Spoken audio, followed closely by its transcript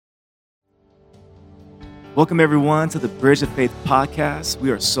Welcome, everyone, to the Bridge of Faith podcast. We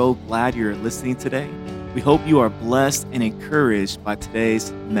are so glad you're listening today. We hope you are blessed and encouraged by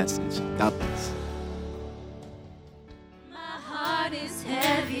today's message. God bless. My heart is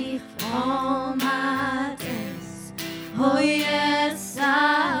heavy for all my days. Oh, yes,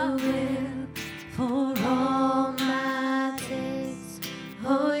 I will for all my days.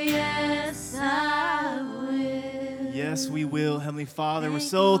 Oh, yes, I will. Yes, we will, Heavenly Father. We're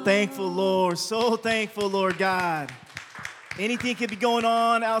so thankful, Lord. So thankful, Lord God. Anything could be going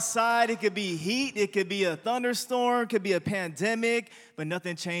on outside. It could be heat. It could be a thunderstorm. It could be a pandemic. But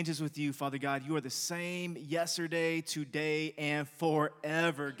nothing changes with you, Father God. You are the same yesterday, today, and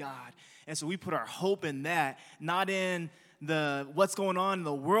forever, God. And so we put our hope in that, not in what's going on in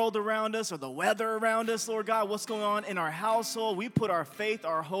the world around us or the weather around us, Lord God. What's going on in our household. We put our faith,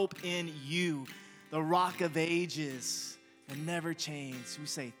 our hope in you, the rock of ages that never changes. We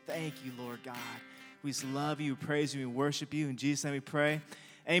say thank you, Lord God. We just love you, praise you, and worship you. In Jesus' name we pray.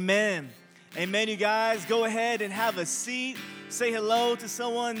 Amen. Amen, you guys. Go ahead and have a seat. Say hello to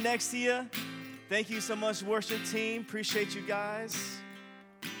someone next to you. Thank you so much, worship team. Appreciate you guys.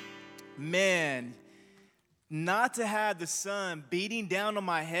 Man, not to have the sun beating down on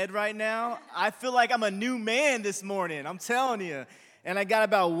my head right now, I feel like I'm a new man this morning. I'm telling you. And I got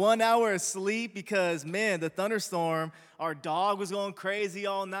about 1 hour of sleep because, man, the thunderstorm, our dog was going crazy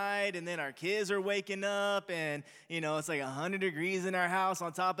all night, and then our kids are waking up, and, it's like 100 degrees in our house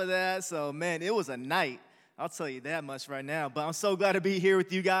on top of that. So, man, it was a night. I'll tell you that much right now. But I'm so glad to be here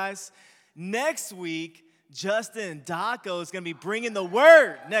with you guys. Next week, Justin Daco is going to be bringing the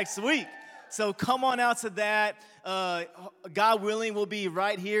word next week. So come on out to that. God willing, we'll be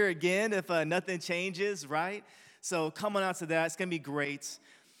right here again if nothing changes, right? So come on out to that. It's going to be great.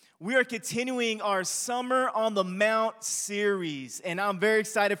 We are continuing our Summer on the Mount series, and I'm very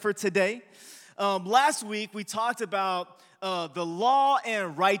excited for today. Last week, we talked about the law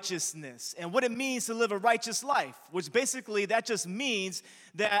and righteousness and what it means to live a righteous life, which basically that just means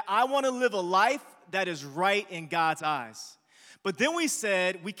that I want to live a life that is right in God's eyes. But then we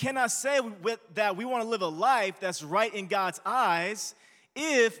said we cannot say that we want to live a life that's right in God's eyes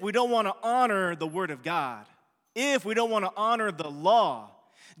if we don't want to honor the Word of God. If we don't want to honor the law.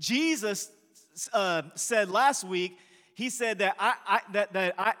 Jesus said last week, he said that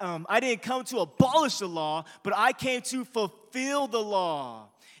I didn't come to abolish the law, but I came to fulfill the law.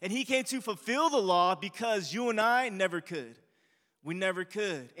 And he came to fulfill the law because you and I never could. We never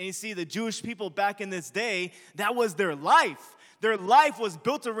could. And you see, the Jewish people back in this day, that was their life. Their life was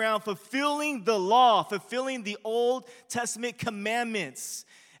built around fulfilling the law, fulfilling the Old Testament commandments.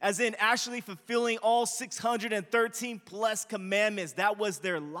 As in actually fulfilling all 613 plus commandments. That was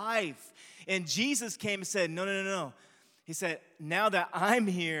their life. And Jesus came and said, no. He said, now that I'm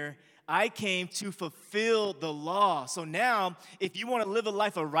here, I came to fulfill the law. So now, if you want to live a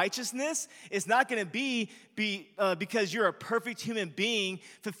life of righteousness, it's not going to be because you're a perfect human being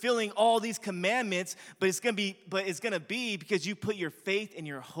fulfilling all these commandments, but it's going to be because you put your faith and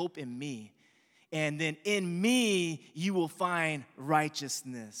your hope in me. And then in me, you will find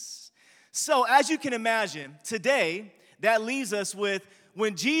righteousness. So as you can imagine, today, that leaves us with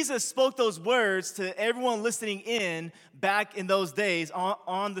when Jesus spoke those words to everyone listening in back in those days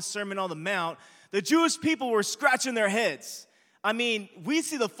on the Sermon on the Mount, the Jewish people were scratching their heads. I mean, we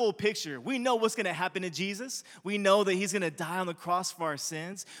see the full picture. We know what's going to happen to Jesus. We know that he's going to die on the cross for our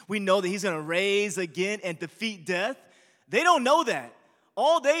sins. We know that he's going to rise again and defeat death. They don't know that.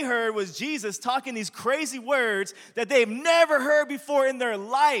 All they heard was Jesus talking these crazy words that they've never heard before in their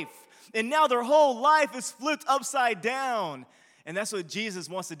life. And now their whole life is flipped upside down. And that's what Jesus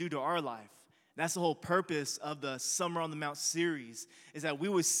wants to do to our life. That's the whole purpose of the Summer on the Mount series, is that we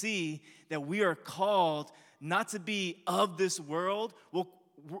would see that we are called not to be of this world.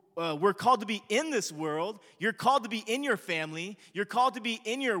 We're called to be in this world. You're called to be in your family. You're called to be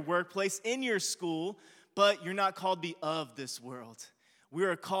in your workplace, in your school. But you're not called to be of this world. We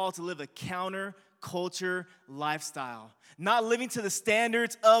are called to live a counter-culture lifestyle. Not living to the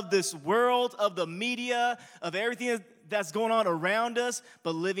standards of this world, of the media, of everything that's going on around us,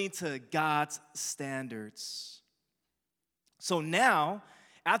 but living to God's standards. So now,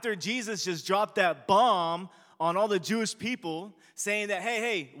 after Jesus just dropped that bomb on all the Jewish people, saying that,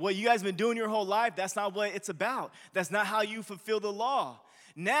 hey, what you guys been doing your whole life, that's not what it's about. That's not how you fulfill the law.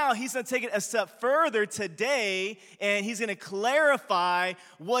 Now he's going to take it a step further today, and he's going to clarify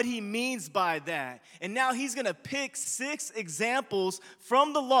what he means by that. And now he's going to pick 6 examples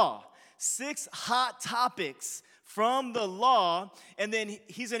from the law, 6 hot topics from the law, and then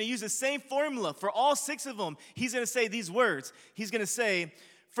he's going to use the same formula for all 6 of them. He's going to say these words. He's going to say,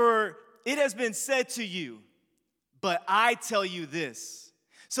 for it has been said to you, but I tell you this.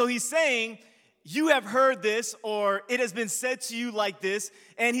 So he's saying, you have heard this, or it has been said to you like this.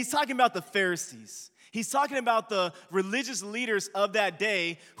 And he's talking about the Pharisees. He's talking about the religious leaders of that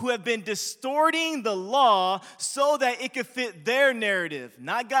day who have been distorting the law so that it could fit their narrative,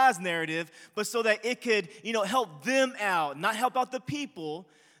 not God's narrative, but so that it could, help them out, not help out the people.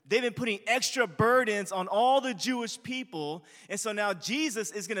 They've been putting extra burdens on all the Jewish people. And so now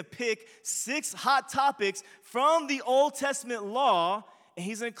Jesus is going to pick 6 hot topics from the Old Testament law, and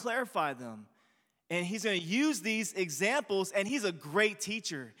he's going to clarify them. And he's going to use these examples, and he's a great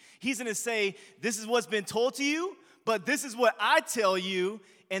teacher. He's going to say, this is what's been told to you, but this is what I tell you,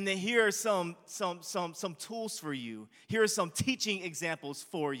 and then here are some tools for you. Here are some teaching examples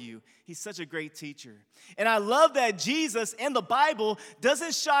for you. He's such a great teacher. And I love that Jesus and the Bible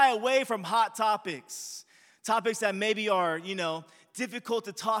doesn't shy away from hot topics. Topics that maybe are, difficult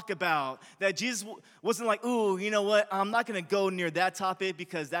to talk about. That Jesus wasn't like, ooh, you know what? I'm not going to go near that topic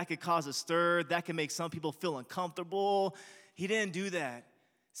because that could cause a stir. That could make some people feel uncomfortable. He didn't do that.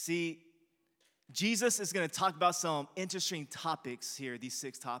 See, Jesus is going to talk about some interesting topics here, these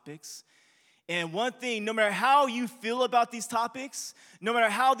 6 topics. And one thing, no matter how you feel about these topics, no matter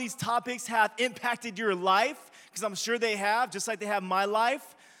how these topics have impacted your life, because I'm sure they have, just like they have my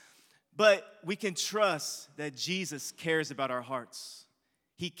life, but we can trust that Jesus cares about our hearts.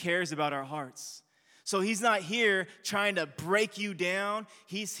 He cares about our hearts. So he's not here trying to break you down.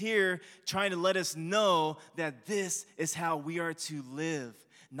 He's here trying to let us know that this is how we are to live.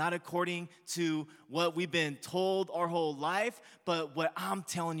 Not according to what we've been told our whole life, but what I'm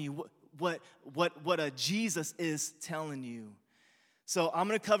telling you, what a Jesus is telling you. So I'm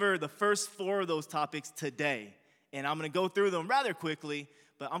going to cover the first 4 of those topics today. And I'm going to go through them rather quickly.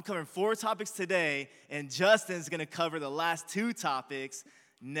 But I'm covering 4 topics today, and Justin's going to cover the last 2 topics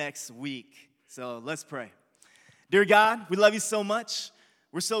next week. So let's pray. Dear God, we love you so much.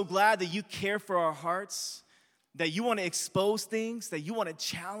 We're so glad that you care for our hearts, that you want to expose things, that you want to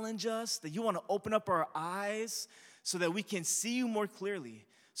challenge us, that you want to open up our eyes so that we can see you more clearly,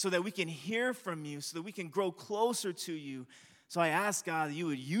 so that we can hear from you, so that we can grow closer to you. So I ask, God, that you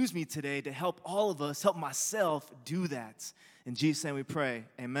would use me today to help all of us, help myself do that. In Jesus' name we pray,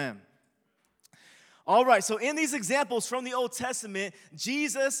 amen. All right, so in these examples from the Old Testament,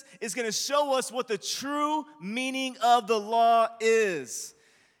 Jesus is going to show us what the true meaning of the law is.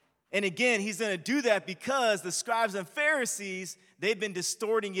 And again, he's going to do that because the scribes and Pharisees, they've been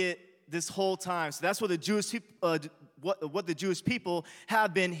distorting it this whole time. So that's what the Jewish people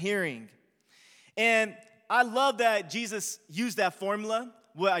have been hearing. And I love that Jesus used that formula.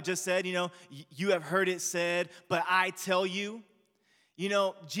 What I just said, you have heard it said, but I tell you.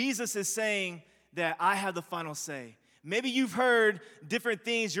 Jesus is saying that I have the final say. Maybe you've heard different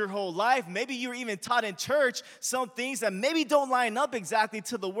things your whole life. Maybe you were even taught in church some things that maybe don't line up exactly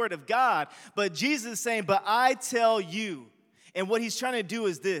to the word of God. But Jesus is saying, but I tell you. And what he's trying to do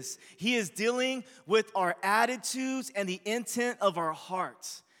is this. He is dealing with our attitudes and the intent of our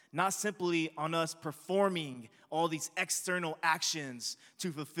hearts, not simply on us performing all these external actions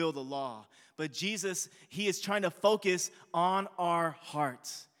to fulfill the law. But Jesus, he is trying to focus on our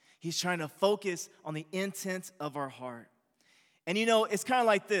hearts. He's trying to focus on the intent of our heart. And it's kind of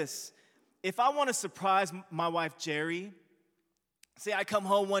like this. If I want to surprise my wife, Jerry, say I come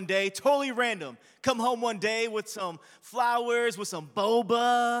home one day, totally random, come home one day with some flowers, with some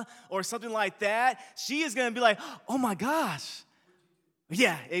boba or something like that, she is going to be like, oh my gosh.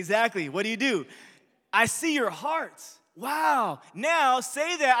 Yeah, exactly. What do? I see your heart. Wow. Now,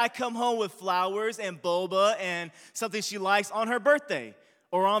 say that I come home with flowers and boba and something she likes on her birthday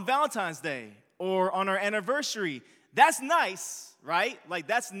or on Valentine's Day or on our anniversary. That's nice, right? Like,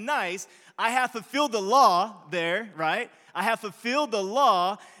 that's nice. I have fulfilled the law there, right? I have fulfilled the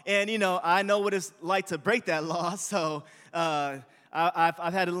law, and, I know what it's like to break that law, so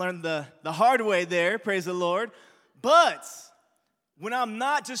I've had to learn the hard way there, praise the Lord. But when I'm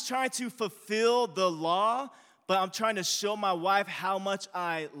not just trying to fulfill the law, but I'm trying to show my wife how much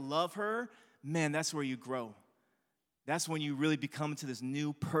I love her, man, that's where you grow. That's when you really become into this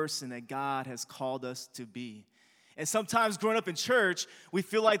new person that God has called us to be. And sometimes growing up in church, we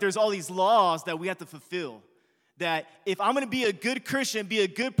feel like there's all these laws that we have to fulfill. That if I'm going to be a good Christian, be a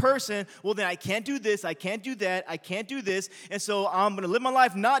good person, well, then I can't do this, I can't do that, I can't do this. And so I'm going to live my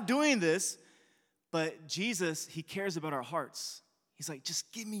life not doing this. But Jesus, he cares about our hearts. He's like,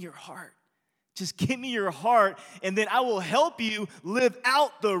 just give me your heart. Just give me your heart, and then I will help you live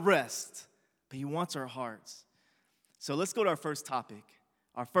out the rest. But he wants our hearts. So let's go to our first topic.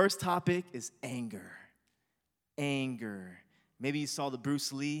 Our first topic is anger. Anger. Maybe you saw the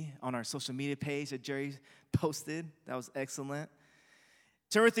Bruce Lee on our social media page that Jerry posted. That was excellent.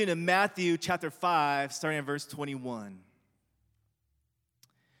 Turn with me to Matthew chapter 5, starting at verse 21.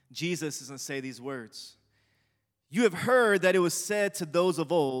 Jesus is going to say these words. You have heard that it was said to those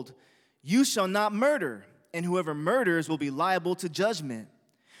of old, you shall not murder, and whoever murders will be liable to judgment.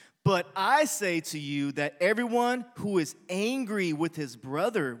 But I say to you that everyone who is angry with his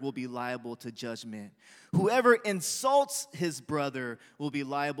brother will be liable to judgment. Whoever insults his brother will be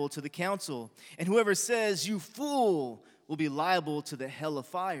liable to the council. And whoever says, you fool, will be liable to the hell of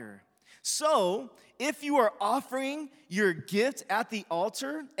fire. So, if you are offering your gift at the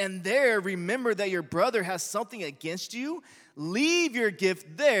altar, and there remember that your brother has something against you, leave your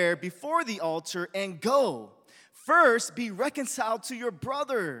gift there before the altar and go. First, be reconciled to your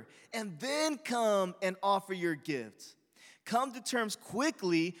brother, and then come and offer your gift. Come to terms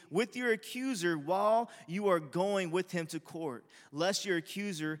quickly with your accuser while you are going with him to court, lest your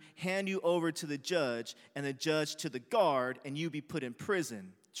accuser hand you over to the judge, and the judge to the guard, and you be put in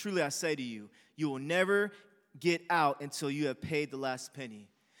prison. Truly I say to you, you will never get out until you have paid the last penny.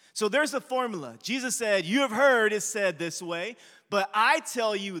 So there's the formula. Jesus said, you have heard it said this way, but I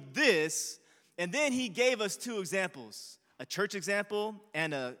tell you this. And then he gave us two examples, a church example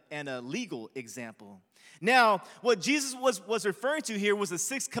and a legal example. Now, what Jesus was referring to here was the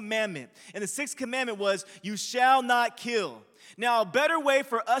sixth commandment. And the sixth commandment was, you shall not kill. Now, a better way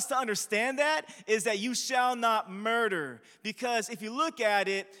for us to understand that is that you shall not murder. Because if you look at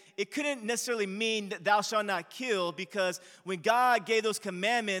it, it couldn't necessarily mean that thou shalt not kill, because when God gave those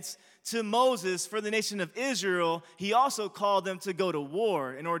commandments to Moses for the nation of Israel, he also called them to go to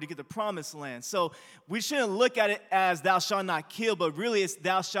war in order to get the promised land. So we shouldn't look at it as thou shalt not kill, but really it's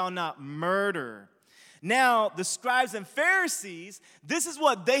thou shalt not murder. Now, the scribes and Pharisees, this is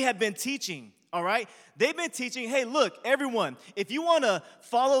what they have been teaching, all right? They've been teaching, hey, look, everyone, if you want to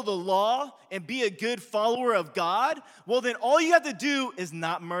follow the law and be a good follower of God, well, then all you have to do is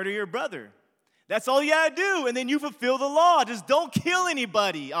not murder your brother. That's all you gotta do, and then you fulfill the law. Just don't kill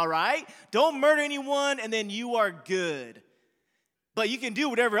anybody, all right? Don't murder anyone, and then you are good. But you can do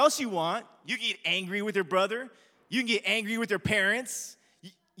whatever else you want. You can get angry with your brother. You can get angry with your parents.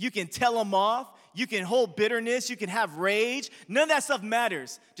 You can tell them off. You can hold bitterness. You can have rage. None of that stuff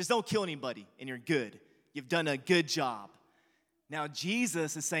matters. Just don't kill anybody, and you're good. You've done a good job. Now,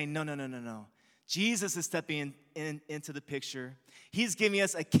 Jesus is saying, no. Jesus is stepping into the picture. He's giving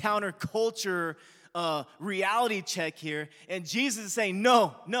us a counterculture reality check here. And Jesus is saying,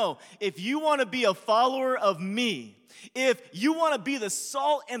 no. If you want to be a follower of me, if you want to be the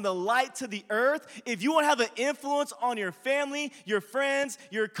salt and the light to the earth, if you want to have an influence on your family, your friends,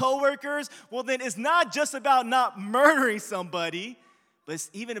 your coworkers, well, then it's not just about not murdering somebody, but it's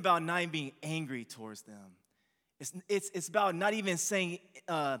even about not even being angry towards them. It's about not even saying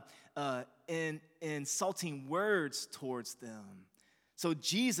insulting words towards them. So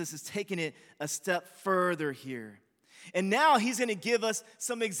Jesus is taking it a step further here. And now he's going to give us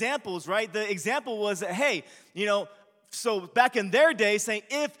some examples, right? The example was that, hey, so back in their day, saying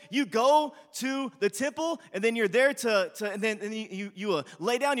if you go to the temple and then you're there and then you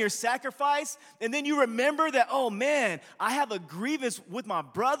lay down your sacrifice, and then you remember that, oh man, I have a grievance with my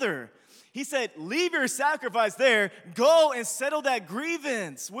brother. He said, leave your sacrifice there, go and settle that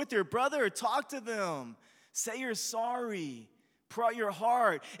grievance with your brother, talk to them, say you're sorry, pour out your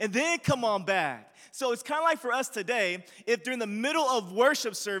heart, and then come on back. So it's kind of like for us today, if during the middle of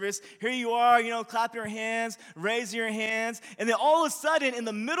worship service, here you are, clap your hands, raise your hands, and then all of a sudden in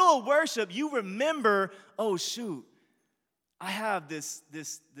the middle of worship, you remember, oh shoot, I have this,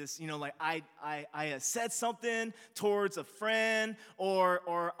 I said something towards a friend,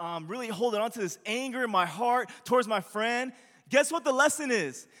 or really holding on to this anger in my heart towards my friend. Guess what the lesson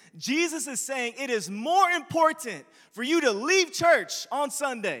is? Jesus is saying it is more important for you to leave church on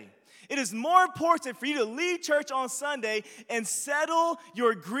Sunday. It is more important for you to leave church on Sunday and settle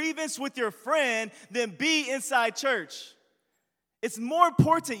your grievance with your friend than be inside church. It's more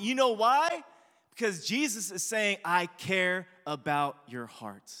important. You know why? Because Jesus is saying, I care about your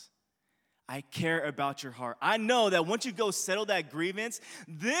hearts. I care about your heart. I know that once you go settle that grievance,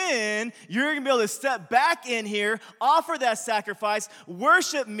 then you're going to be able to step back in here, offer that sacrifice,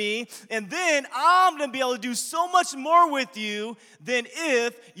 worship me, and then I'm going to be able to do so much more with you than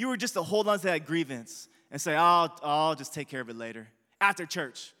if you were just to hold on to that grievance and say, I'll just take care of it later, after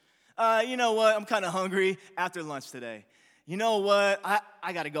church. You know what? I'm kind of hungry after lunch today. You know what?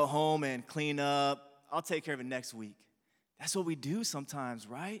 I got to go home and clean up. I'll take care of it next week. That's what we do sometimes,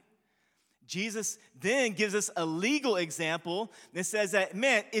 right? Jesus then gives us a legal example that says that,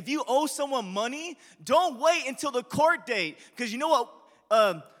 man, if you owe someone money, don't wait until the court date. Because you know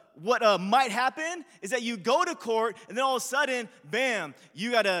what might happen is that you go to court and then all of a sudden, bam, you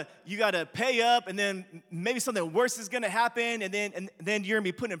gotta pay up, and then maybe something worse is gonna happen, and then you're gonna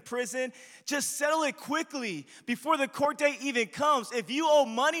be put in prison. Just settle it quickly before the court date even comes. If you owe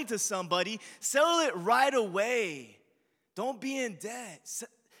money to somebody, settle it right away. Don't be in debt.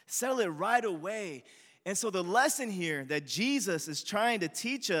 Settle it right away. And so the lesson here that Jesus is trying to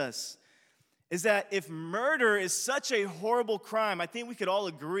teach us is that if murder is such a horrible crime, I think we could all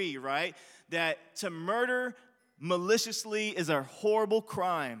agree, right? That to murder maliciously is a horrible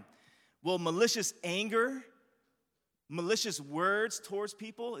crime. Well, malicious anger, malicious words towards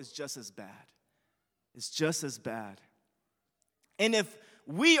people is just as bad. It's just as bad. And if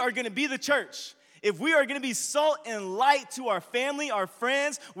we are going to be the church, if we are going to be salt and light to our family, our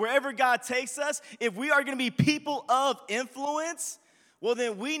friends, wherever God takes us, if we are going to be people of influence, well,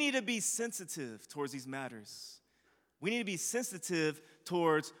 then we need to be sensitive towards these matters. We need to be sensitive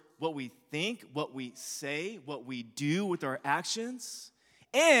towards what we think, what we say, what we do with our actions,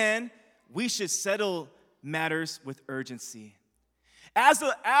 and we should settle matters with urgency. As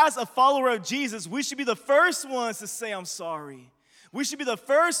a follower of Jesus, we should be the first ones to say, I'm sorry. We should be the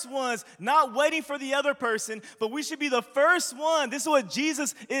first ones, not waiting for the other person, but we should be the first one. This is what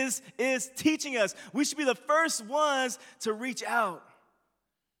Jesus is teaching us. We should be the first ones to reach out.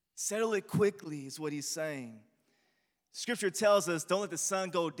 Settle it quickly is what he's saying. Scripture tells us, don't let the sun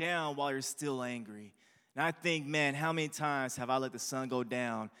go down while you're still angry. And I think, man, how many times have I let the sun go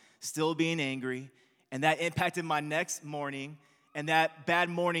down, still being angry, and that impacted my next morning, and that bad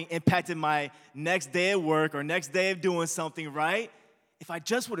morning impacted my next day at work or next day of doing something, right? If I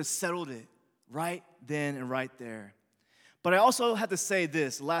just would have settled it right then and right there. But I also have to say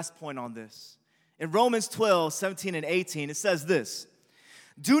this, last point on this. In Romans 12, 17 and 18, it says this: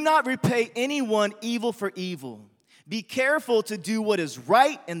 do not repay anyone evil for evil. Be careful to do what is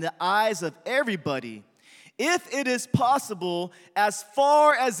right in the eyes of everybody. If it is possible, as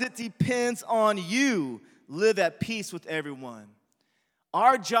far as it depends on you, live at peace with everyone.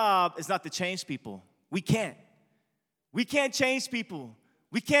 Our job is not to change people. We can't. We can't change people.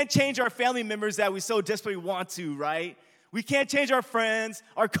 We can't change our family members that we so desperately want to, right? We can't change our friends,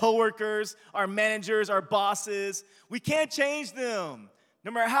 our coworkers, our managers, our bosses. We can't change them.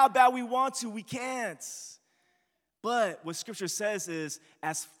 No matter how bad we want to, we can't. But what Scripture says is,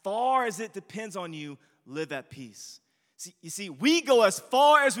 as far as it depends on you, live at peace. You see, we go as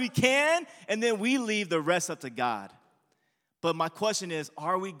far as we can, and then we leave the rest up to God. But my question is,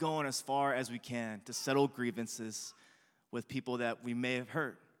 are we going as far as we can to settle grievances with people that we may have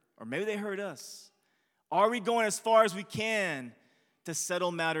hurt? Or maybe they hurt us. Are we going as far as we can to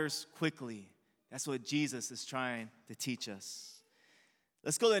settle matters quickly? That's what Jesus is trying to teach us.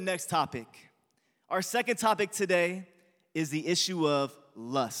 Let's go to the next topic. Our second topic today is the issue of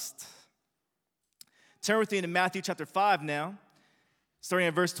lust. Turn with me to Matthew chapter 5 now, starting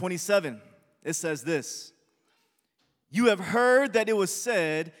at verse 27. It says this: you have heard that it was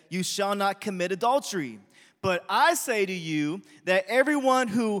said, you shall not commit adultery. But I say to you that everyone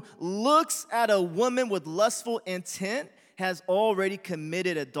who looks at a woman with lustful intent has already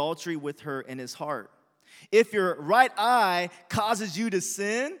committed adultery with her in his heart. If your right eye causes you to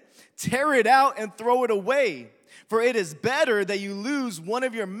sin, tear it out and throw it away. For it is better that you lose one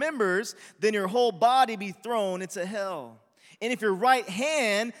of your members than your whole body be thrown into hell. And if your right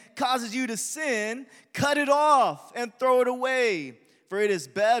hand causes you to sin, cut it off and throw it away. For it is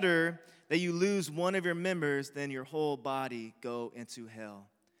better that you lose one of your members than your whole body go into hell.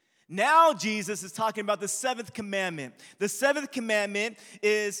 Now Jesus is talking about the seventh commandment. The seventh commandment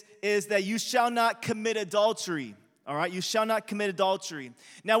is that you shall not commit adultery. All right, you shall not commit adultery.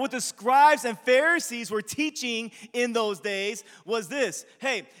 Now, what the scribes and Pharisees were teaching in those days was this: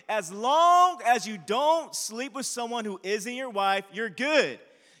 hey, as long as you don't sleep with someone who isn't your wife, you're good.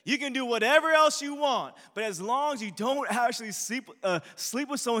 You can do whatever else you want, but as long as you don't actually sleep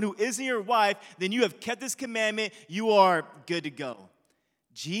with someone who isn't your wife, then you have kept this commandment. You are good to go.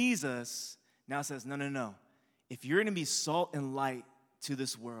 Jesus now says, no. If you're going to be salt and light to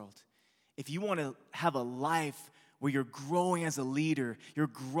this world, if you want to have a life where you're growing as a leader, you're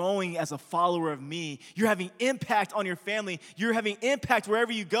growing as a follower of me, you're having impact on your family, you're having impact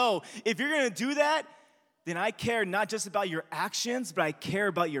wherever you go, if you're going to do that, then I care not just about your actions, but I care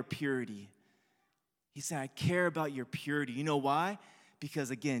about your purity. He said, I care about your purity. You know why? Because,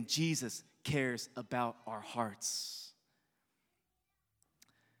 again, Jesus cares about our hearts.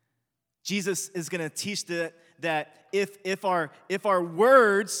 Jesus is going to teach that if our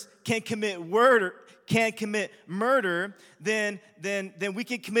words can't commit murder, then we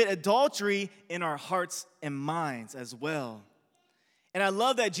can commit adultery in our hearts and minds as well. And I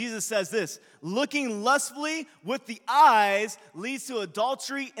love that Jesus says this: looking lustfully with the eyes leads to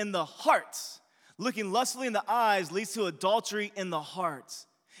adultery in the heart. Looking lustfully in the eyes leads to adultery in the heart.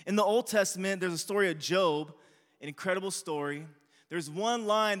 In the Old Testament, there's a story of Job, an incredible story. There's one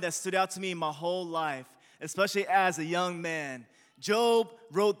line that stood out to me my whole life, especially as a young man. Job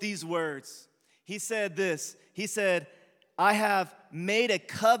wrote these words. He said this. He said, I have made a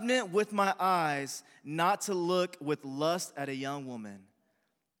covenant with my eyes not to look with lust at a young woman.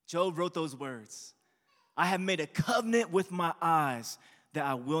 Job wrote those words. I have made a covenant with my eyes that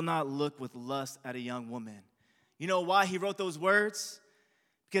I will not look with lust at a young woman. You know why he wrote those words?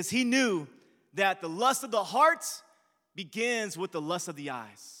 Because he knew that the lust of the heart begins with the lust of the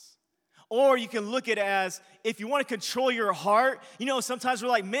eyes. Or you can look at it as, if you want to control your heart, sometimes we're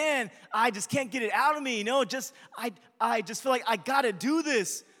like, man, I just can't get it out of me. I just feel like I got to do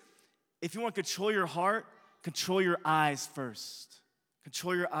this. If you want to control your heart, control your eyes first.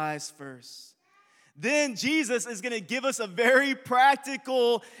 Control your eyes first. Then Jesus is going to give us a very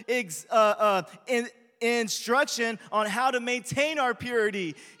practical instruction on how to maintain our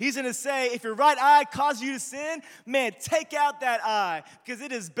purity. He's going to say, if your right eye causes you to sin, man, take out that eye, because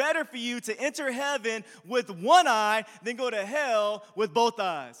it is better for you to enter heaven with one eye than go to hell with both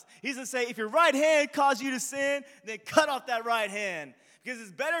eyes. He's going to say, if your right hand causes you to sin, then cut off that right hand, because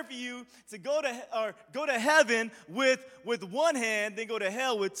it's better for you to go to heaven with one hand than go to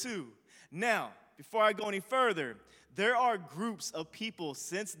hell with two. Now, before I go any further, there are groups of people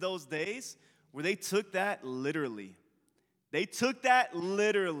since those days where they took that literally. They took that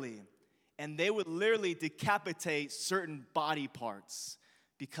literally, and they would literally decapitate certain body parts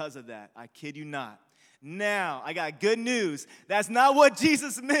because of that. I kid you not. Now, I got good news. That's not what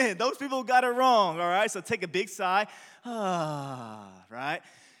Jesus meant. Those people got it wrong, all right? So take a big sigh. Right?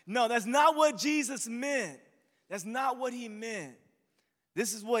 No, that's not what Jesus meant. That's not what he meant.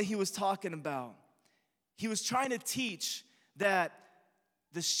 This is what he was talking about. He was trying to teach that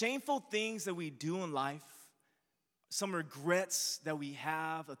the shameful things that we do in life, some regrets that we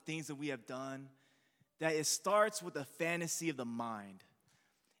have of things that we have done, that it starts with a fantasy of the mind.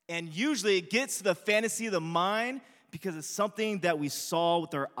 And usually it gets to the fantasy of the mind because it's something that we saw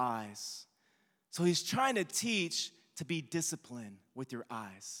with our eyes. So he's trying to teach to be disciplined with your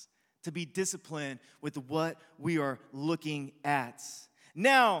eyes, to be disciplined with what we are looking at.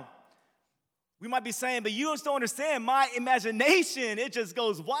 Now, we might be saying, but you just don't understand. My imagination, it just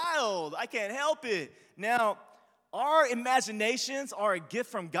goes wild. I can't help it. Now, our imaginations are a gift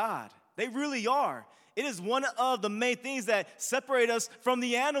from God. They really are. It is one of the main things that separate us from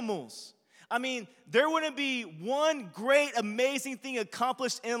the animals. I mean, there wouldn't be one great, amazing thing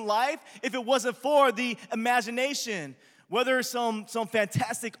accomplished in life if it wasn't for the imagination. Whether some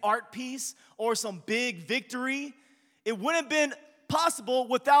fantastic art piece or some big victory, it wouldn't have been possible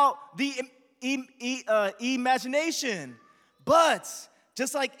without the imagination. But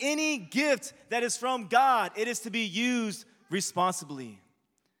just like any gift that is from God, it is to be used responsibly.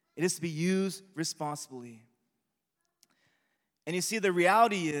 It is to be used responsibly. And you see, the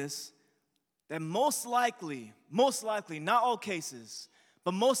reality is that most likely, not all cases,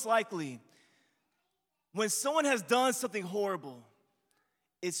 but most likely, when someone has done something horrible,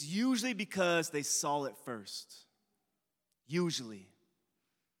 it's usually because they saw it first. Usually.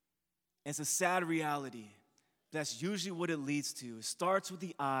 And it's a sad reality. That's usually what it leads to. It starts with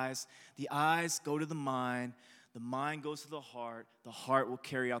the eyes go to the mind goes to the heart will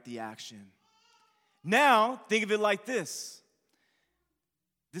carry out the action. Now, think of it like this.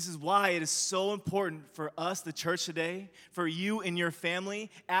 This is why it is so important for us, the church today, for you and your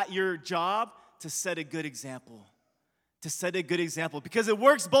family, at your job, to set a good example. To set a good example, because it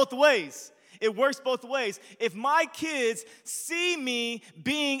works both ways. It works both ways. If my kids see me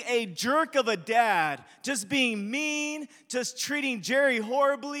being a jerk of a dad, just being mean, just treating Jerry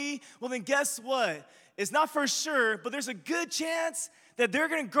horribly, well then guess what? It's not for sure, but there's a good chance that they're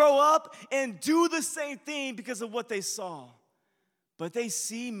going to grow up and do the same thing because of what they saw. But they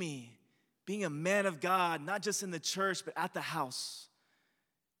see me being a man of God, not just in the church, but at the house,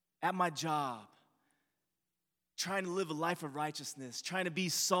 at my job, trying to live a life of righteousness, trying to be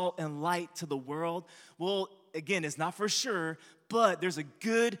salt and light to the world. Well, again, it's not for sure, but there's a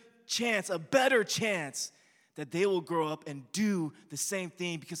good chance, a better chance, that they will grow up and do the same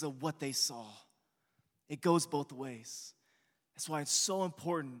thing because of what they saw. It goes both ways. That's why it's so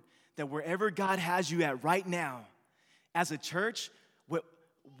important that wherever God has you at right now, as a church,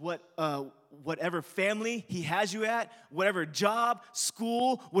 whatever family he has you at, whatever job,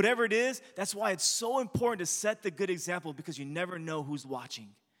 school, whatever it is. That's why it's so important to set the good example, because you never know who's watching.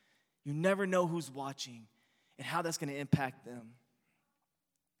 You never know who's watching and how that's going to impact them.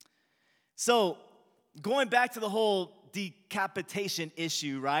 So going back to the whole decapitation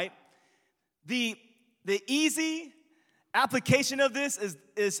issue, right? The easy application of this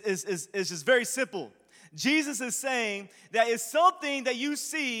is just very simple. Jesus is saying that if something that you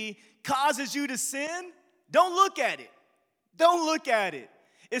see causes you to sin, don't look at it. Don't look at it.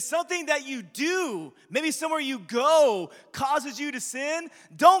 If something that you do, maybe somewhere you go, causes you to sin,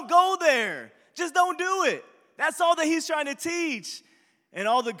 don't go there. Just don't do it. That's all that he's trying to teach. And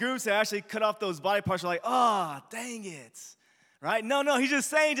all the groups that actually cut off those body parts are like, oh, dang it. Right? No, he's just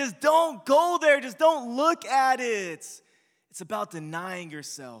saying, just don't go there. Just don't look at it. It's about denying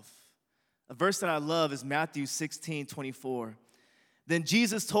yourself. A verse that I love is Matthew 16:24. Then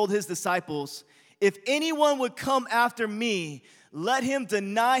Jesus told his disciples, if anyone would come after me, let him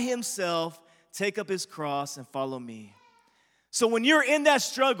deny himself, take up his cross, and follow me. So when you're in that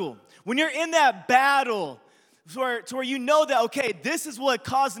struggle, when you're in that battle, to where you know that, okay, this is what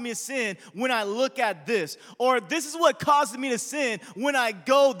causes me to sin when I look at this, or this is what causes me to sin when I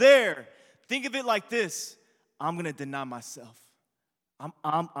go there. Think of it like this. I'm going to deny myself.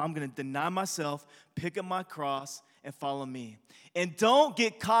 I'm going to deny myself, pick up my cross, and follow me. And don't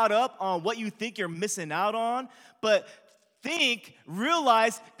get caught up on what you think you're missing out on, but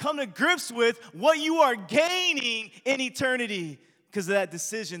realize, come to grips with what you are gaining in eternity because of that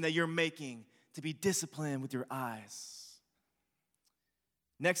decision that you're making to be disciplined with your eyes.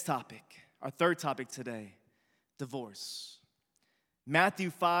 Next topic, our third topic today, divorce.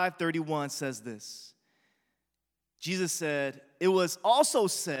 Matthew 5:31 says this. Jesus said, it was also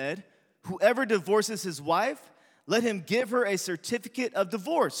said, whoever divorces his wife, let him give her a certificate of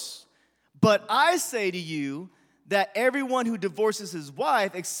divorce. But I say to you that everyone who divorces his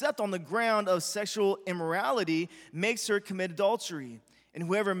wife, except on the ground of sexual immorality, makes her commit adultery. And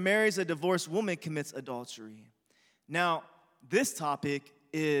whoever marries a divorced woman commits adultery. Now, this topic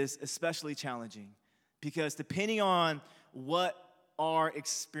is especially challenging because depending on what our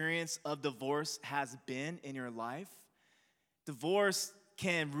experience of divorce has been in your life, divorce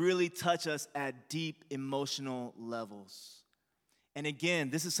can really touch us at deep emotional levels. And again,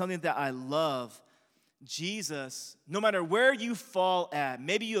 this is something that I love. Jesus, no matter where you fall at,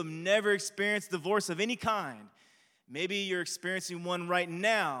 maybe you have never experienced divorce of any kind. Maybe you're experiencing one right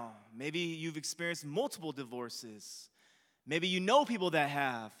now. Maybe you've experienced multiple divorces. Maybe you know people that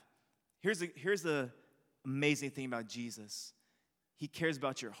have. Here's the amazing thing about Jesus. He cares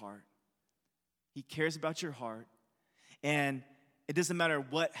about your heart. He cares about your heart. And it doesn't matter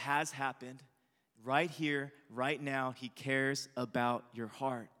what has happened. Right here, right now, he cares about your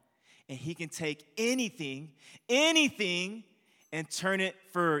heart. And he can take anything, and turn it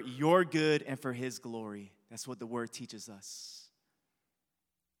for your good and for his glory. That's what the word teaches us.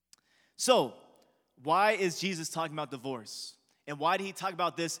 So, why is Jesus talking about divorce? And why did he talk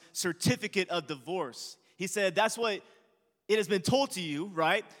about this certificate of divorce? He said, that's what it has been told to you,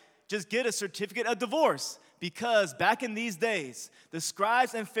 right? Just get a certificate of divorce. Because back in these days, the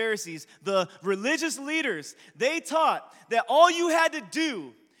scribes and Pharisees, the religious leaders, they taught that all you had to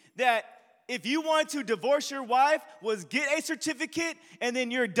do, that if you wanted to divorce your wife, was get a certificate and then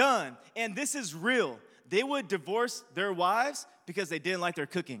you're done. And this is real. They would divorce their wives because they didn't like their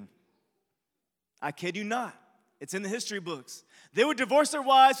cooking. I kid you not. It's in the history books. They would divorce their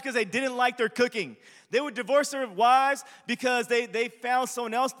wives because they didn't like their cooking. They would divorce their wives because they found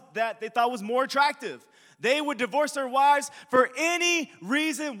someone else that they thought was more attractive. They would divorce their wives for any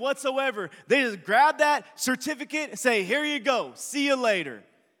reason whatsoever. They just grab that certificate and say, here you go, see you later.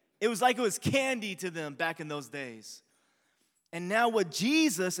 It was like it was candy to them back in those days. And now what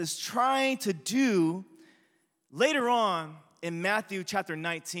Jesus is trying to do later on in Matthew chapter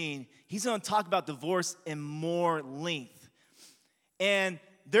 19, he's going to talk about divorce in more length. And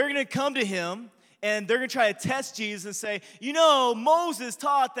they're going to come to him and they're going to try to test Jesus and say, you know, Moses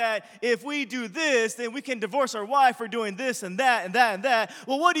taught that if we do this, then we can divorce our wife for doing this and that and that and that.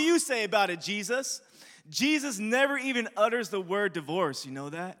 Well, what do you say about it, Jesus? Jesus never even utters the word divorce. You know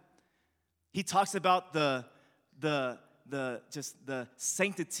that? He talks about the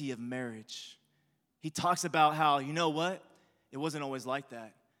sanctity of marriage. He talks about how, you know what? It wasn't always like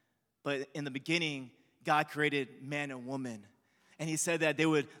that. But in the beginning, God created man and woman. And he said that they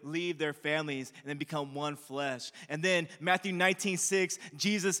would leave their families and then become one flesh. And then Matthew 19:6,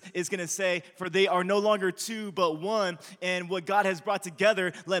 Jesus is going to say, for they are no longer two, but one. And what God has brought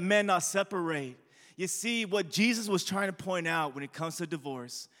together, let men not separate. You see, what Jesus was trying to point out when it comes to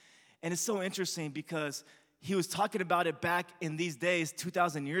divorce, and it's so interesting because he was talking about it back in these days,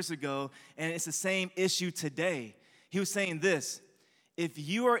 2,000 years ago, and it's the same issue today. He was saying this: if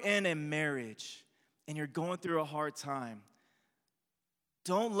you are in a marriage and you're going through a hard time,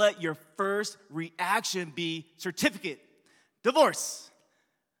 don't let your first reaction be certificate, divorce.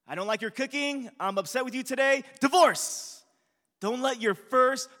 I don't like your cooking. I'm upset with you today. Divorce. Don't let your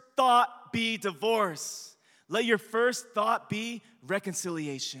first thought be divorce. Let your first thought be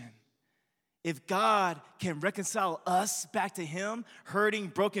reconciliation. If God can reconcile us back to him, hurting,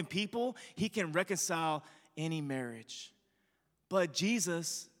 broken people, he can reconcile any marriage. But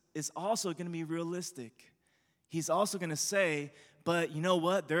Jesus is also going to be realistic. He's also going to say, but you know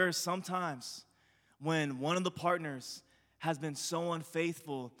what? There are some times when one of the partners has been so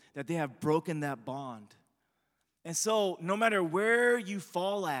unfaithful that they have broken that bond. And so no matter where you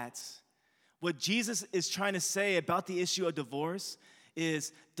fall at, what Jesus is trying to say about the issue of divorce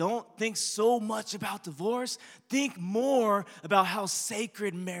is don't think so much about divorce. Think more about how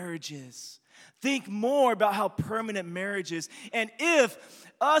sacred marriage is. Think more about how permanent marriage is. And if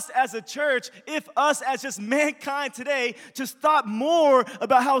us as a church, if us as just mankind today just thought more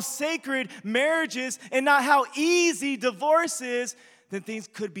about how sacred marriage is and not how easy divorce is, then things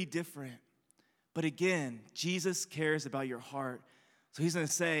could be different. But again, Jesus cares about your heart. So he's going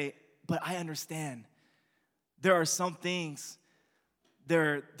to say, but I understand. There are some things,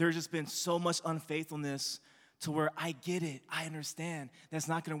 there's just been so much unfaithfulness to where I get it. I understand. That's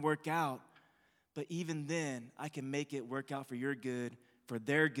not going to work out. But even then, I can make it work out for your good, for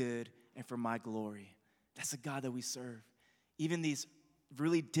their good, and for my glory. That's the God that we serve. Even these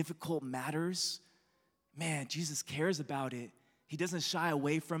really difficult matters, man, Jesus cares about it. He doesn't shy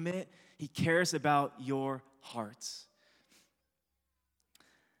away from it. He cares about your hearts.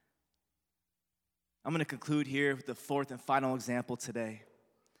 I'm going to conclude here with the fourth and final example today.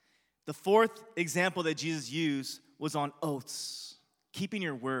 The fourth example that Jesus used was on oaths, keeping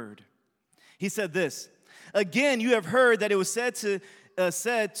your word. He said this: again, you have heard that it was said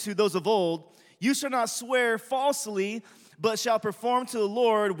to those of old, you shall not swear falsely, but shall perform to the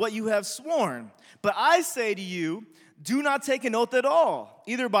Lord what you have sworn. But I say to you, do not take an oath at all,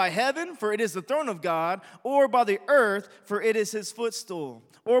 either by heaven, for it is the throne of God, or by the earth, for it is his footstool,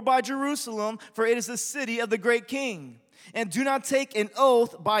 or by Jerusalem, for it is the city of the great king. And do not take an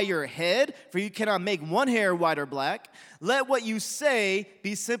oath by your head, for you cannot make one hair white or black. Let what you say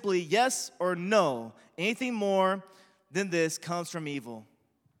be simply yes or no. Anything more than this comes from evil.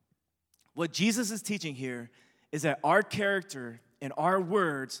 What Jesus is teaching here is that our character and our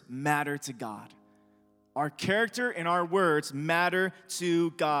words matter to God. Our character and our words matter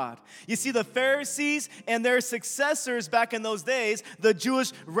to God. You see, the Pharisees and their successors back in those days, the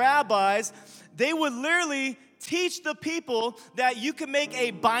Jewish rabbis, they would literally teach the people that you can make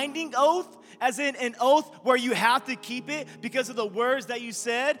a binding oath, as in an oath where you have to keep it because of the words that you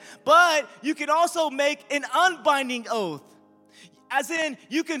said, but you can also make an unbinding oath. As in,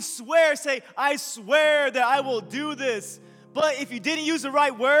 you can swear, say, I swear that I will do this. But if you didn't use the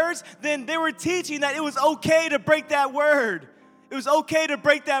right words, then they were teaching that it was okay to break that word. It was okay to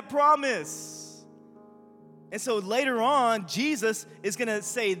break that promise. And so later on, Jesus is going to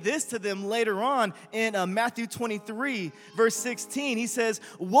say this to them later on in Matthew 23, verse 16. He says,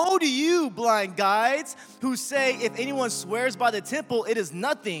 woe to you, blind guides, who say, if anyone swears by the temple, it is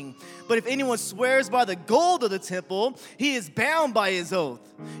nothing. But if anyone swears by the gold of the temple, he is bound by his oath.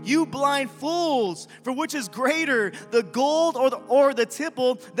 You blind fools, for which is greater, the gold or the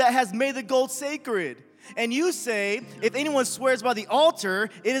temple that has made the gold sacred? And you say, if anyone swears by the altar,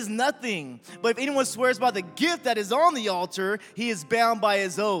 it is nothing. But if anyone swears by the gift that is on the altar, he is bound by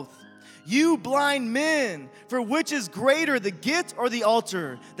his oath. You blind men, for which is greater, the gift or the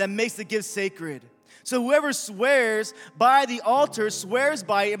altar that makes the gift sacred? So whoever swears by the altar swears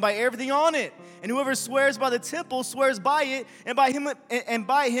by it and by everything on it. And whoever swears by the temple swears by it and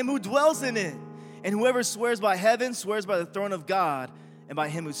by him who dwells in it. And whoever swears by heaven swears by the throne of God and by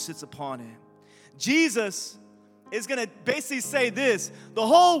him who sits upon it. Jesus is going to basically say this: the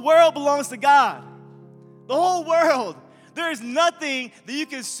whole world belongs to God. The whole world. There is nothing that you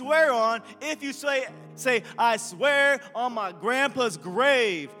can swear on. If you say, I swear on my grandpa's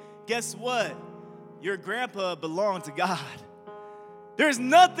grave, guess what? Your grandpa belonged to God. There's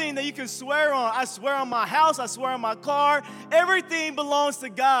nothing that you can swear on. I swear on my house. I swear on my car. Everything belongs to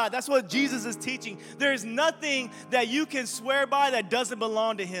God. That's what Jesus is teaching. There's nothing that you can swear by that doesn't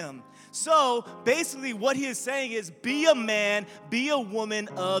belong to him. So basically what he is saying is, be a man, be a woman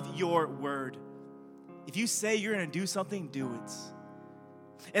of your word. If you say you're going to do something, do it.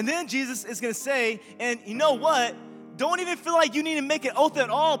 And then Jesus is going to say, and you know what? Don't even feel like you need to make an oath at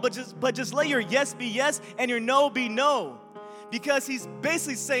all, but just let your yes be yes and your no be no. Because he's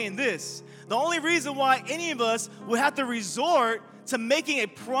basically saying this. The only reason why any of us would have to resort to making a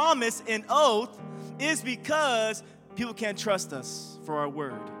promise, an oath, is because people can't trust us for our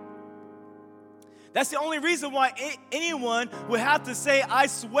word. That's the only reason why anyone would have to say, I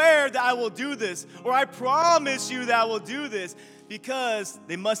swear that I will do this, or I promise you that I will do this, because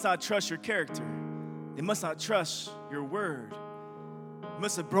they must not trust your character. They must not trust your word. You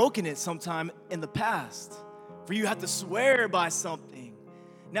must have broken it sometime in the past, for you have to swear by something.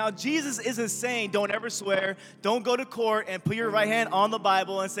 Now, Jesus isn't saying don't ever swear, don't go to court and put your right hand on the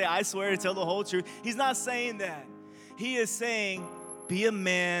Bible and say, I swear to tell the whole truth. He's not saying that. He is saying, be a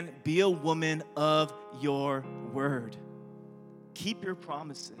man, be a woman of your word. Keep your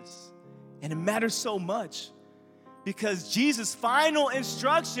promises. And it matters so much because Jesus' final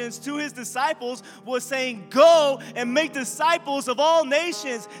instructions to his disciples was saying, go and make disciples of all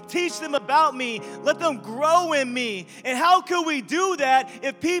nations. Teach them about me. Let them grow in me. And how could we do that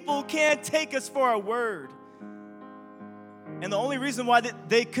if people can't take us for our word? And the only reason why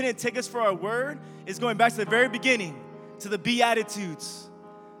they couldn't take us for our word is going back to the very beginning, to the Beatitudes,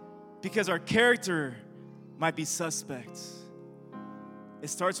 because our character might be suspect. It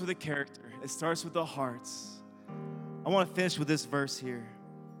starts with the character. It starts with the hearts. I want to finish with this verse here.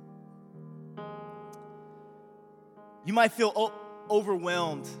 You might feel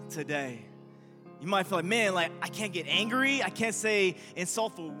overwhelmed today. You might feel like, man, like I can't get angry. I can't say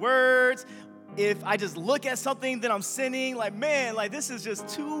insultful words. If I just look at something, then I'm sinning. Like, man, like this is just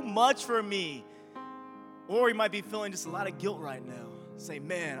too much for me. Or you might be feeling just a lot of guilt right now. Say,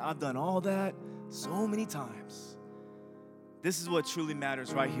 man, I've done all that so many times. This is what truly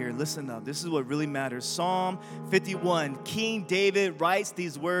matters right here. Listen up. This is what really matters. Psalm 51, King David writes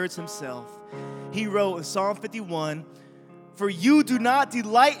these words himself. He wrote in Psalm 51, for you do not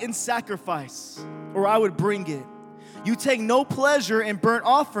delight in sacrifice, or I would bring it. You take no pleasure in burnt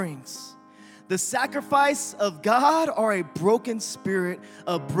offerings. The sacrifice of God are a broken spirit,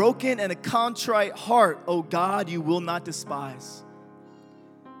 a broken and a contrite heart, O God, you will not despise.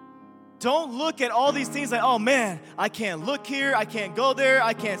 Don't look at all these things like, oh man, I can't look here, I can't go there,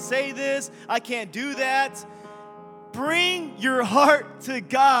 I can't say this, I can't do that. Bring your heart to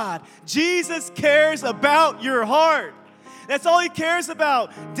God. Jesus cares about your heart. That's all he cares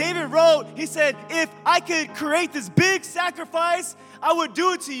about. David wrote, he said, if I could create this big sacrifice, I would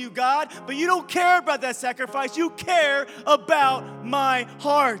do it to you, God. But you don't care about that sacrifice. You care about my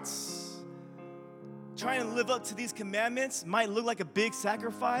heart. Trying to live up to these commandments might look like a big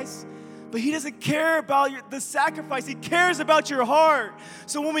sacrifice, but he doesn't care about the sacrifice. He cares about your heart.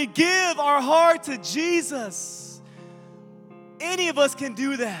 So when we give our heart to Jesus, any of us can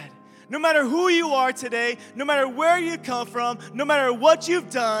do that. No matter who you are today, no matter where you come from, no matter what you've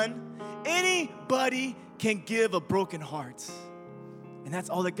done, anybody can give a broken heart. And that's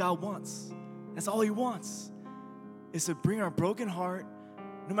all that God wants. That's all he wants, is to bring our broken heart,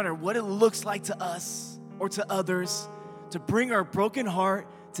 no matter what it looks like to us or to others, to bring our broken heart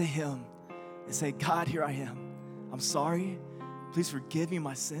to him and say, God, here I am. I'm sorry. Please forgive me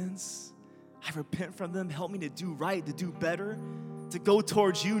my sins. I repent from them. Help me to do right, to do better, to go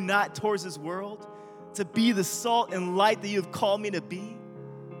towards you, not towards this world, to be the salt and light that you have called me to be,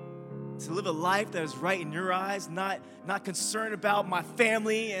 to live a life that is right in your eyes, not concerned about my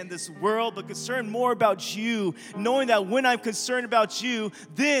family and this world, but concerned more about you, knowing that when I'm concerned about you,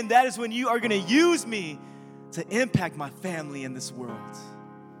 then that is when you are going to use me to impact my family in this world.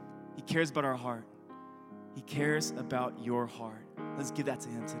 He cares about our heart. He cares about your heart. Let's give that to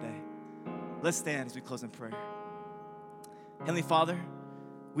him today. Let's stand as we close in prayer. Heavenly Father,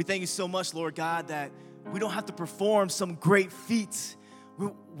 we thank you so much, Lord God, that we don't have to perform some great feat.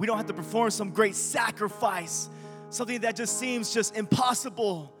 We don't have to perform some great sacrifice, something that just seems just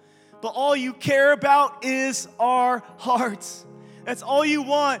impossible. But all you care about is our hearts. That's all you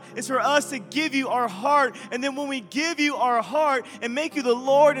want, is for us to give you our heart. And then when we give you our heart and make you the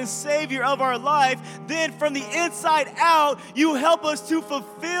Lord and Savior of our life, then from the inside out, you help us to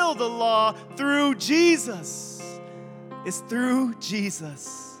fulfill the law through Jesus. It's through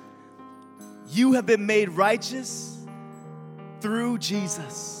Jesus. You have been made righteous through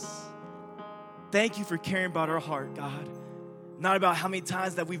Jesus. Thank you for caring about our heart, God. Not about how many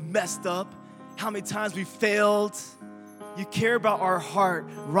times that we've messed up, how many times we failed. You care about our heart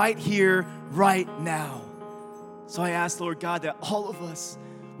right here, right now. So I ask, Lord God, that all of us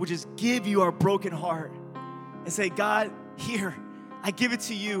would just give you our broken heart and say, God, here, I give it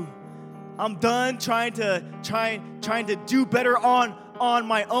to you. I'm done trying to do better on on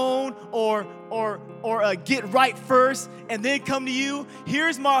my own or get right first and then come to you.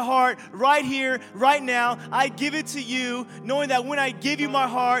 Here's my heart right here, right now. I give it to you, knowing that when I give you my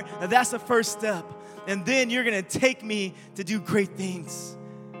heart, that's the first step. And then you're going to take me to do great things,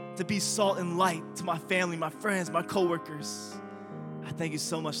 to be salt and light to my family, my friends, my coworkers. I thank you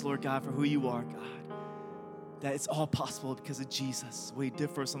so much, Lord God, for who you are, God. That it's all possible because of Jesus, what he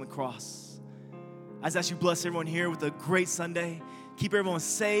did for us on the cross. I just ask you bless everyone here with a great Sunday. Keep everyone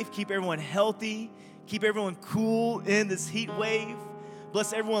safe. Keep everyone healthy. Keep everyone cool in this heat wave.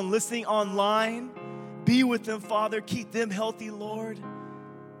 Bless everyone listening online. Be with them, Father. Keep them healthy, Lord.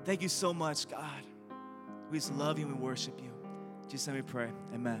 Thank you so much, God. We just love you and we worship you. Just let me pray.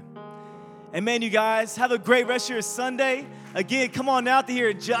 Amen. Amen, you guys. Have a great rest of your Sunday. Again, come on out to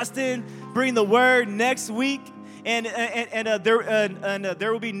hear Justin bring the word next week. And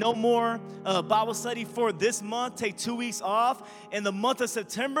there will be no more Bible study for this month. Take 2 weeks off. And the month of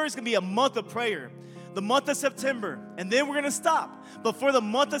September is going to be a month of prayer. The month of September. And then we're going to stop. But for the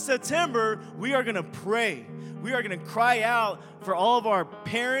month of September, we are going to pray. We are going to cry out for all of our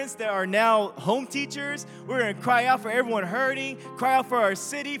parents that are now home teachers. We're going to cry out for everyone hurting, cry out for our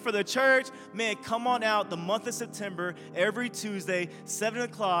city, for the church. Man, come on out the month of September, every Tuesday, 7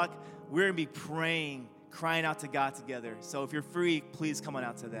 o'clock. We're going to be praying, crying out to God together. So if you're free, please come on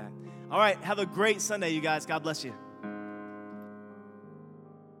out to that. All right, have a great Sunday, you guys. God bless you.